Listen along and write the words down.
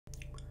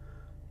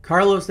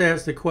Carlos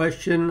asked a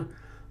question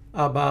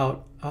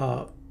about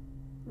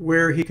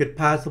where he could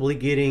possibly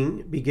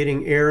be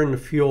getting air in the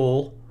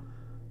fuel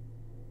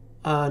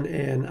on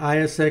an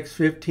ISX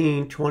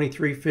 15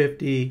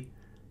 2350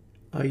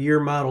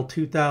 year model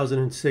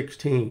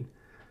 2016.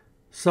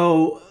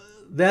 So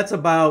that's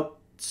about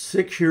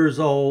 6 years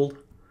old,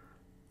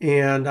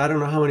 and I don't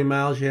know how many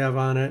miles you have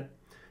on it,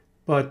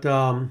 but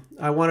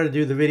I wanted to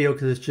do the video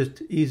because it's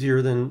just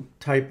easier than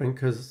typing,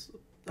 because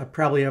I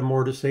probably have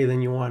more to say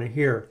than you want to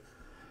hear.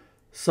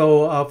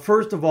 So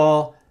first of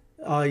all,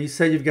 you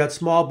said you've got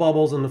small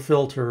bubbles in the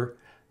filter.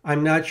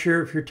 I'm not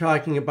sure if you're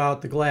talking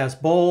about the glass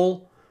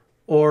bowl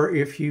or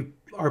if you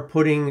are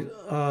putting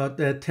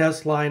that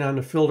test line on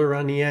the filter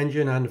on the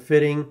engine, on the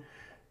fitting,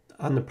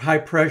 on the high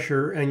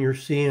pressure, and you're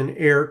seeing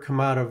air come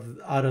out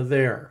of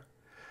there.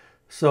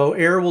 So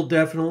air will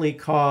definitely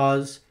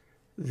cause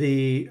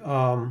the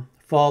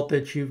fault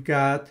that you've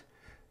got,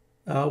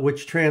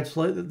 which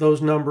translate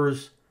those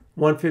numbers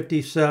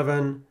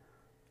 157,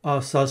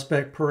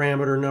 suspect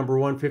parameter number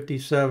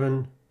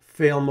 157,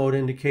 fail mode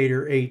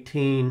indicator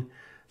 18,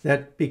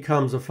 that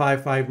becomes a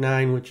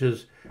 559, which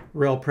is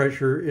rail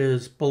pressure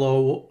is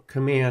below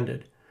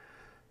commanded.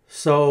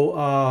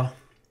 So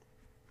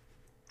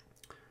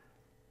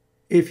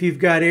if you've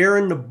got air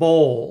in the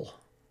bowl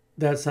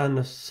that's on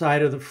the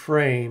side of the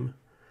frame,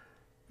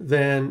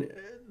 then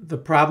the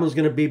problem is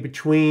going to be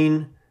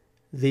between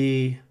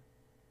the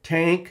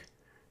tank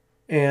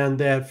and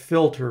that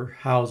filter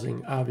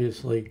housing,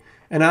 obviously.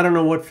 And I don't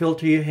know what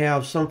filter you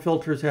have. Some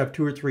filters have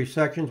 2 or 3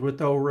 sections with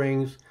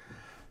O-rings.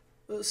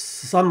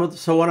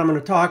 So what I'm going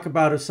to talk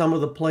about is some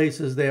of the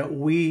places that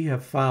we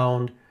have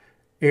found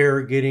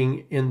air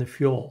getting in the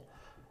fuel.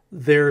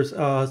 There's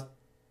a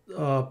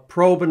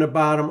probe in the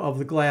bottom of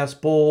the glass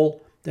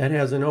bowl that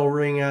has an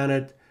O-ring on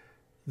it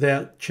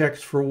that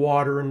checks for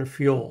water in the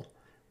fuel.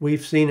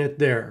 We've seen it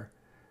there.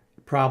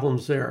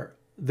 Problems there.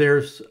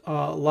 There's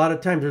a lot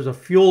of times there's a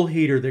fuel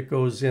heater that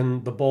goes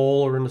in the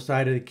bowl or in the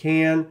side of the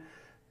can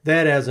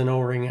that has an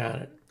O-ring on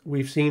it.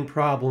 We've seen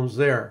problems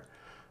there.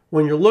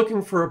 When you're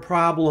looking for a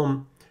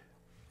problem,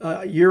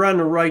 you're on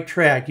the right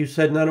track. You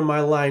said none of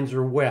my lines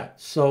are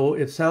wet, so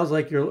it sounds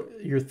like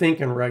you're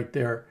thinking right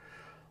there.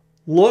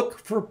 Look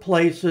for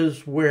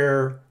places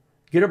where,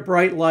 get a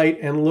bright light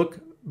and look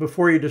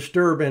before you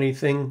disturb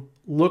anything.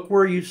 Look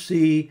where you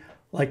see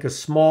like a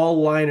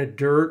small line of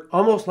dirt,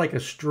 almost like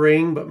a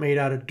string but made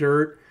out of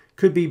dirt.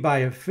 Could be by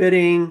a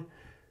fitting,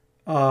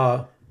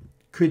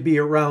 could be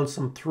around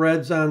some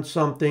threads on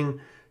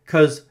something,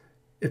 because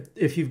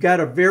if you've got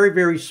a very,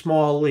 very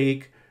small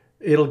leak,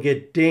 it'll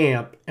get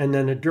damp and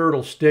then the dirt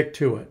will stick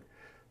to it.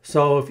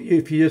 So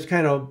if you just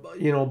kind of,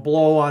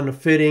 blow on the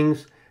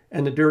fittings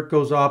and the dirt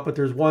goes off, but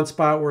there's one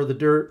spot where the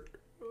dirt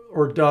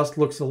or dust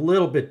looks a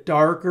little bit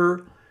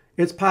darker,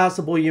 it's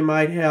possible you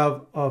might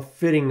have a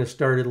fitting that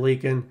started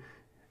leaking.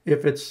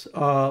 If it's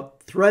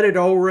threaded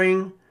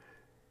O-ring,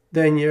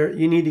 then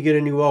you need to get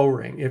a new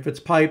O-ring. If it's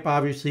pipe,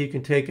 obviously you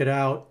can take it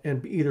out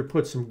and either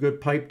put some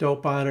good pipe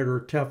dope on it or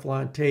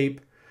Teflon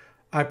tape.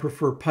 I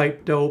prefer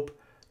pipe dope.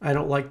 I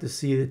don't like to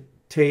see the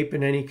tape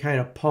in any kind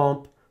of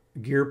pump,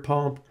 gear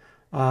pump.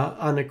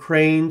 On the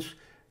cranes,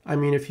 I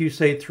mean, if you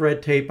say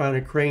thread tape on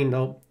a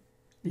crane,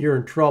 you're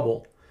in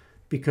trouble,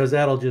 because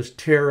that'll just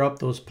tear up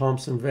those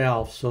pumps and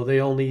valves. So they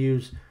only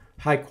use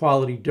high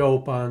quality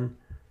dope on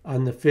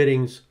the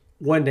fittings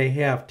when they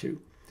have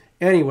to.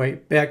 Anyway,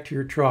 back to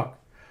your truck.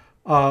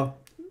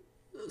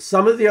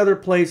 Some of the other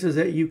places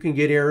that you can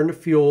get air in the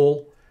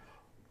fuel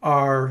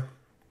are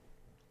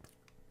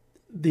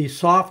the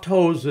soft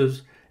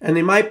hoses, and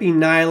they might be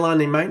nylon,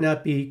 they might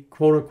not be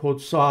quote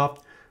unquote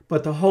soft,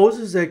 but the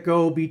hoses that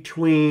go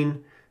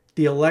between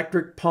the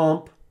electric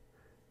pump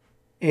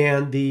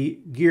and the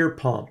gear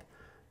pump.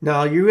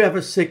 Now you have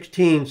a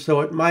 16, so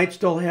it might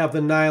still have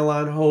the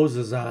nylon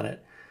hoses on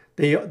it.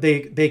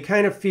 They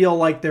kind of feel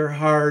like they're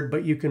hard,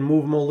 but you can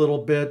move them a little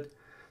bit.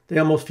 They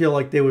almost feel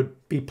like they would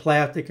be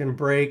plastic and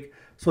break.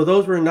 So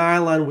those were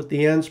nylon with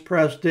the ends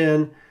pressed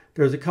in.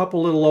 There's a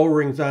couple little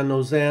O-rings on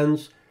those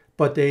ends,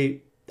 but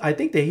I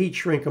think they heat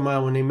shrink them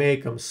on when they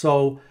make them.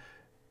 So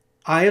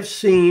I have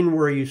seen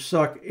where you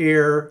suck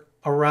air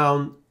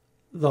around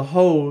the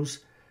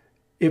hose.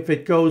 If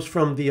it goes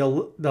from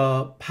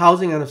the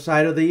housing on the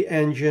side of the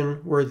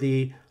engine where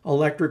the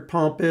electric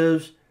pump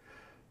is,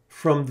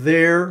 from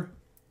there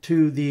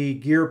to the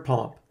gear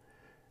pump,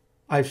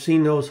 I've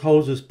seen those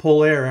hoses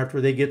pull air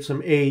after they get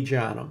some age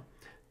on them.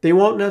 They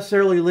won't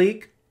necessarily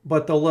leak,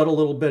 but they'll let a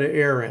little bit of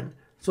air in.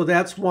 So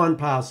that's one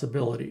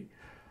possibility.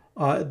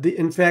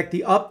 In fact,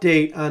 the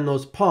update on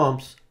those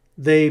pumps,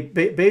 they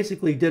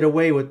basically did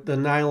away with the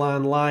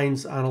nylon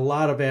lines on a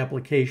lot of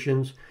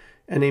applications,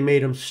 and they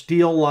made them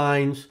steel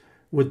lines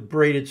with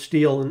braided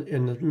steel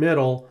in the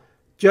middle,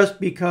 just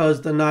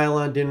because the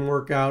nylon didn't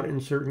work out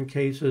in certain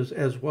cases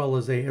as well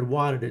as they had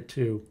wanted it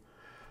to.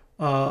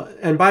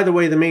 And by the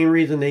way, the main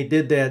reason they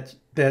did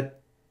that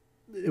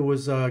it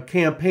was a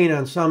campaign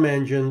on some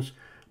engines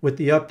with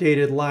the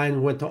updated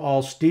line went to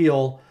all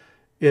steel,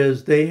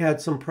 is they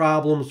had some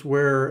problems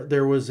where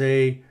there was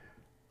a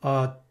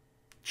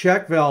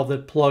check valve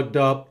that plugged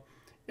up,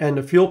 and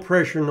the fuel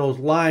pressure in those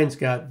lines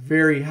got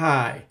very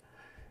high.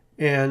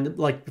 And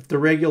like if the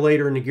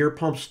regulator and the gear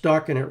pump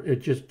stuck, and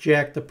it just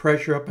jacked the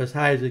pressure up as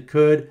high as it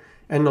could,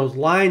 and those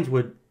lines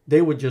would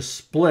just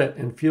split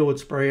and fuel would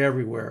spray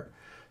everywhere.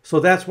 So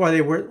that's why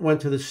they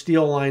went to the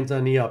steel lines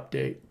on the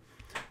update.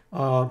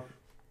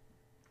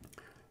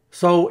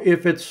 So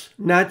if it's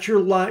not your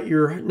line,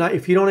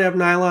 if you don't have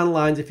nylon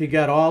lines, if you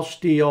got all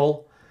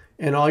steel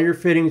and all your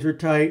fittings are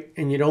tight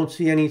and you don't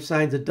see any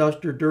signs of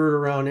dust or dirt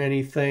around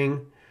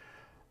anything,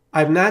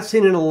 I've not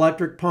seen an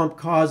electric pump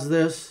cause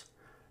this.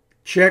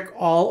 Check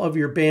all of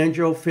your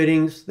banjo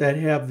fittings that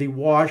have the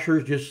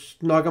washers. Just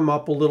snug them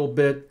up a little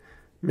bit.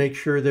 Make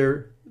sure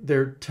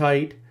they're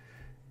tight.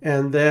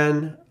 And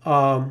then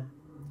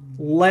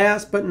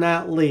last but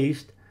not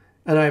least,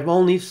 and I've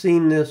only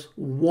seen this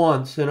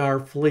once in our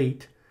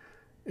fleet,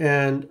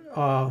 and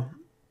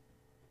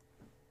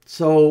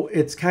so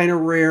it's kind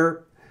of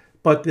rare,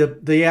 but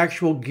the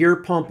actual gear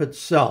pump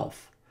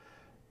itself,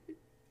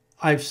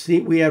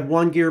 we had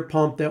one gear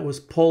pump that was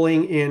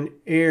pulling in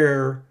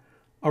air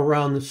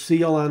around the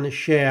seal on the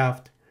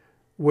shaft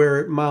where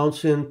it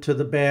mounts into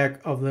the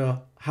back of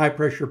the high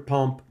pressure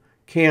pump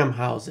cam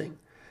housing.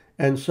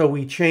 And so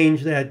we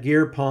changed that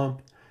gear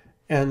pump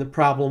and the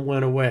problem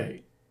went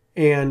away.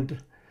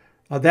 And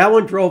that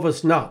one drove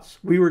us nuts.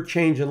 We were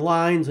changing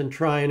lines and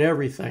trying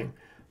everything.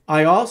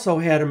 I also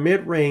had a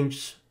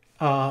mid-range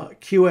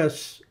QSL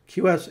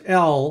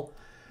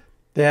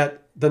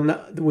that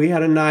we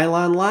had a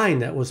nylon line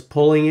that was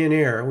pulling in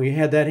air. We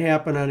had that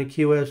happen on a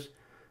QS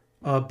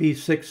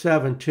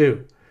B67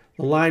 too.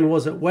 The line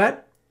wasn't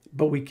wet,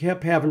 but we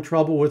kept having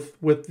trouble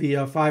with the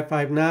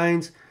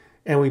 559s,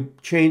 and we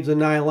changed the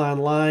nylon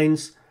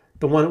lines,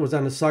 the one that was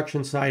on the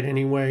suction side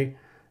anyway,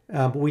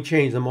 but we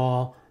changed them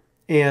all,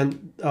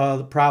 and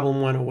the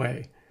problem went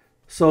away.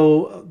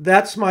 So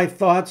that's my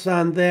thoughts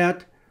on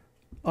that.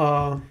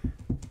 I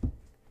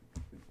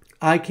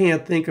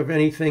can't think of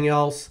anything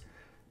else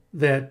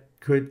that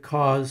could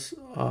cause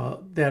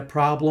that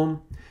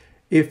problem.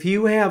 If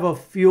you have a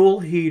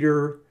fuel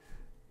heater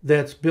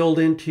that's built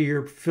into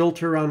your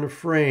filter on the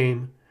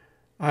frame,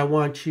 I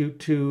want you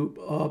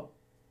to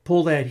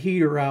pull that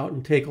heater out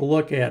and take a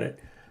look at it.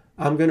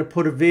 I'm going to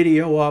put a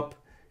video up.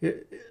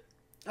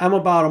 I'm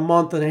about a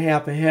month and a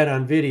half ahead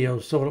on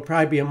videos, so it'll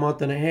probably be a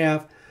month and a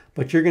half,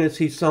 but you're going to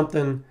see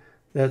something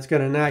that's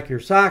going to knock your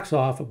socks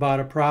off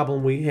about a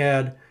problem we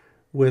had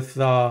with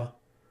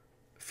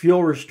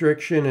fuel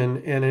restriction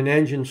and an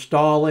engine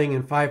stalling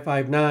in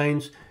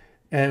 559s,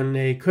 and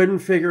they couldn't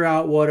figure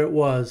out what it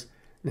was.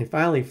 And they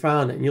finally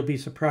found it, and you'll be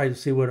surprised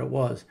to see what it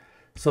was.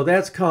 So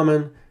that's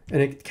coming,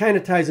 and it kind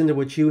of ties into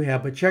what you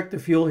have, but check the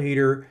fuel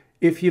heater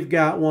if you've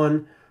got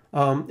one.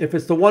 If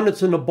it's the one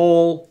that's in the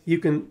bowl,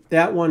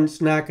 that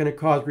one's not going to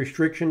cause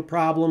restriction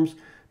problems,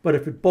 but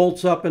if it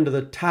bolts up into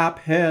the top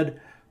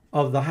head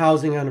of the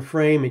housing on the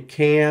frame, it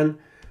can.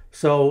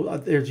 So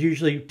there's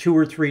usually 2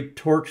 or 3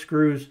 torque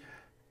screws.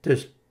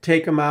 Just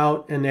take them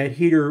out, and that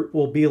heater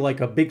will be like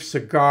a big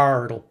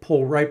cigar. It'll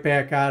pull right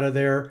back out of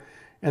there.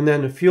 And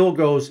then the fuel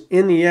goes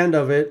in the end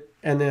of it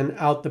and then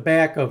out the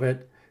back of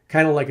it,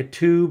 kind of like a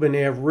tube, and they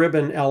have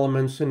ribbon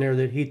elements in there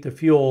that heat the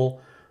fuel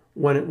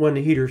when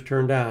the heater's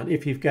turned on,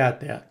 if you've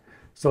got that.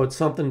 So it's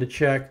something to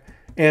check.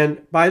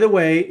 And by the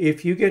way,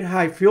 if you get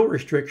high fuel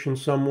restriction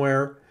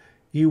somewhere,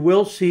 you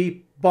will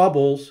see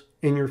bubbles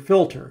in your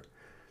filter,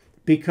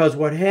 because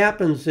what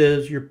happens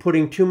is you're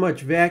putting too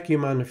much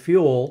vacuum on the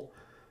fuel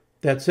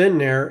that's in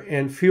there,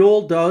 and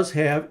fuel does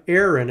have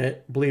air in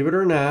it, believe it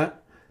or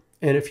not.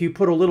 And if you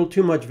put a little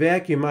too much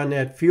vacuum on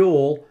that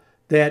fuel,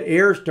 that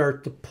air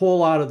starts to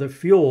pull out of the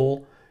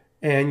fuel,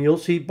 and you'll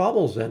see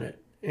bubbles in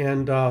it.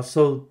 And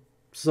so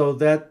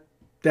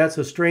that's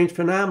a strange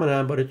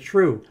phenomenon, but it's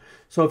true.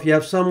 So if you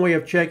have some way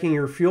of checking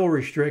your fuel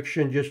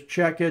restriction, just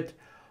check it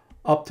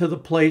up to the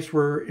place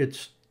where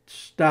it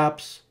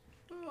stops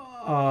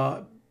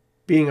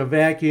being a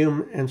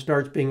vacuum and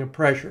starts being a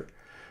pressure.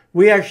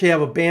 We actually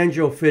have a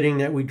banjo fitting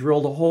that we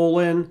drilled a hole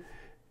in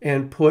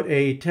and put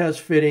a test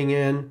fitting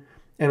in,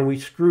 and we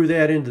screw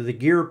that into the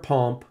gear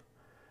pump,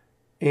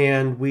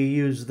 and we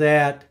use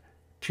that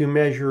to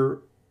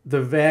measure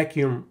the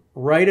vacuum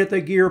right at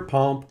the gear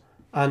pump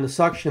on the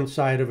suction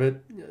side of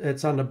it.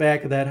 It's on the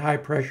back of that high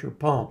pressure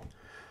pump.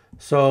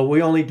 So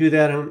we only do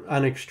that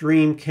on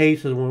extreme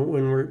cases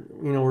when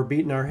we're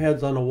beating our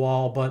heads on the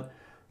wall, but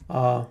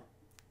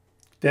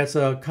that's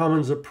a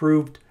Cummins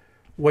approved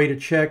way to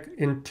check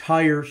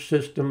entire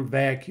system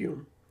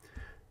vacuum.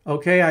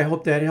 Okay, I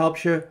hope that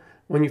helps you.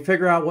 When you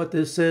figure out what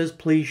this is,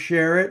 please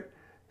share it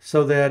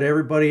so that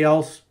everybody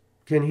else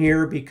can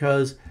hear,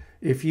 because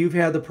if you've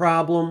had the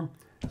problem,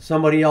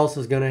 somebody else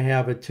is going to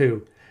have it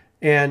too.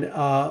 And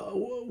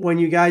when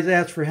you guys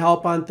ask for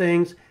help on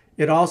things,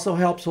 it also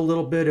helps a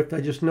little bit if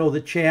I just know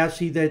the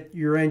chassis that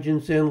your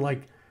engine's in,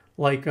 like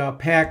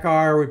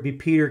PACCAR would be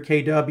Peter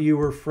KW,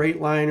 or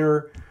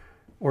Freightliner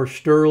or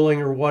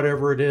Sterling or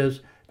whatever it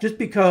is. Just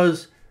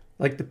because,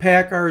 like the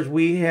PACCARs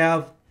we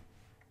have,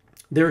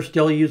 they're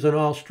still using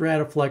all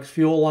Strataflex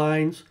fuel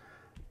lines.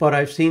 but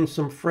I've seen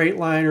some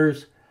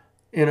Freightliners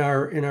in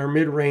our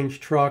mid-range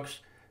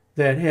trucks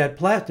that had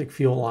plastic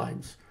fuel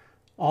lines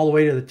all the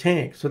way to the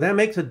tank. So that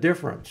makes a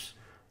difference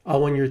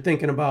when you're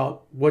thinking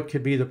about what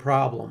could be the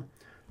problem.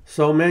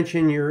 So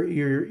mention your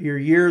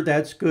year,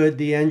 that's good.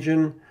 The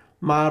engine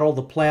model,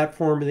 the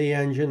platform of the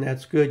engine,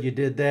 that's good. You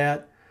did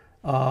that.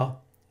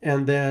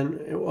 And then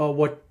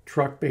what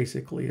truck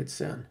basically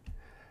it's in.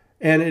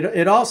 And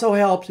it also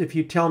helps if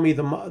you tell me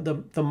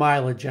the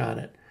mileage on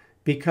it,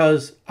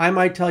 because I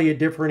might tell you a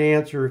different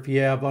answer if you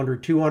have under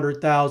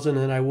 200,000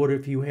 than I would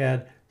if you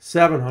had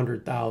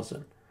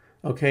 700,000.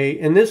 Okay,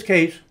 in this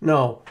case,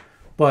 no.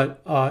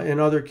 But in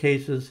other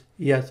cases,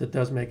 yes, it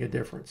does make a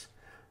difference.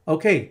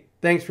 Okay,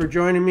 thanks for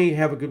joining me.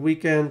 Have a good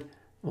weekend.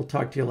 We'll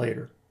talk to you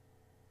later.